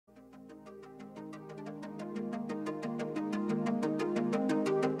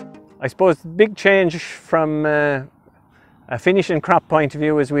I suppose the big change from a finishing crop point of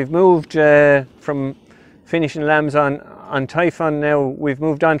view is we've moved from finishing lambs on Typhon. Now we've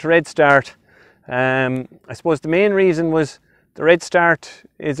moved on to Redstart. I suppose the main reason was the Redstart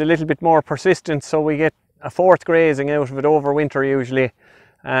is a little bit more persistent, so we get a fourth grazing out of it over winter usually,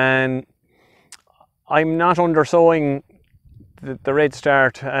 and I'm not undersowing the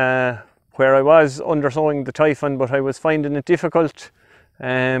Redstart where I was undersowing the Typhon, but I was finding it difficult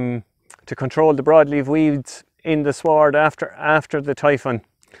to control the broadleaf weeds in the sward after the Typhon.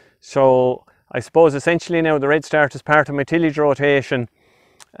 So I suppose essentially now the Redstart is part of my tillage rotation,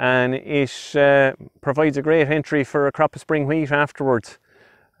 and it provides a great entry for a crop of spring wheat afterwards.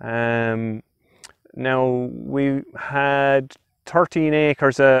 Now we had 13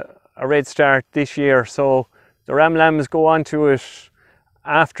 acres a Redstart this year, so the ram lambs go onto it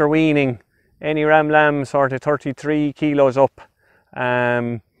after weaning. Any ram lamb sort of 33 kilos up.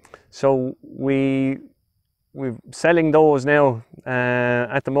 So we're selling those now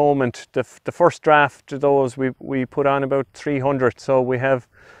at the moment. The first draft of those we put on about 300, so we have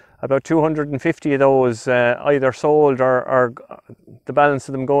about 250 of those either sold or the balance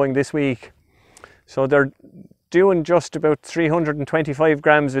of them going this week. So they're doing just about 325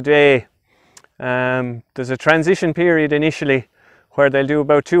 grams a day. There's a transition period initially where they'll do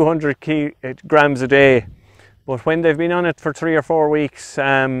about 200 grams a day, but when they've been on it for 3 or 4 weeks,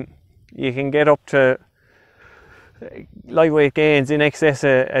 you can get up to live weight gains in excess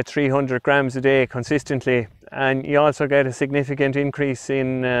of 300 grams a day consistently, and you also get a significant increase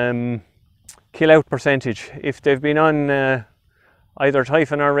in kill out percentage. If they've been on either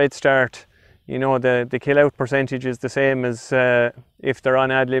Typhon or Redstart, you know, the kill out percentage is the same as if they're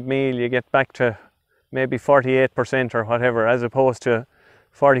on ad lib meal. You get back to maybe 48% or whatever, as opposed to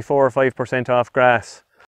 44 or 5% off grass.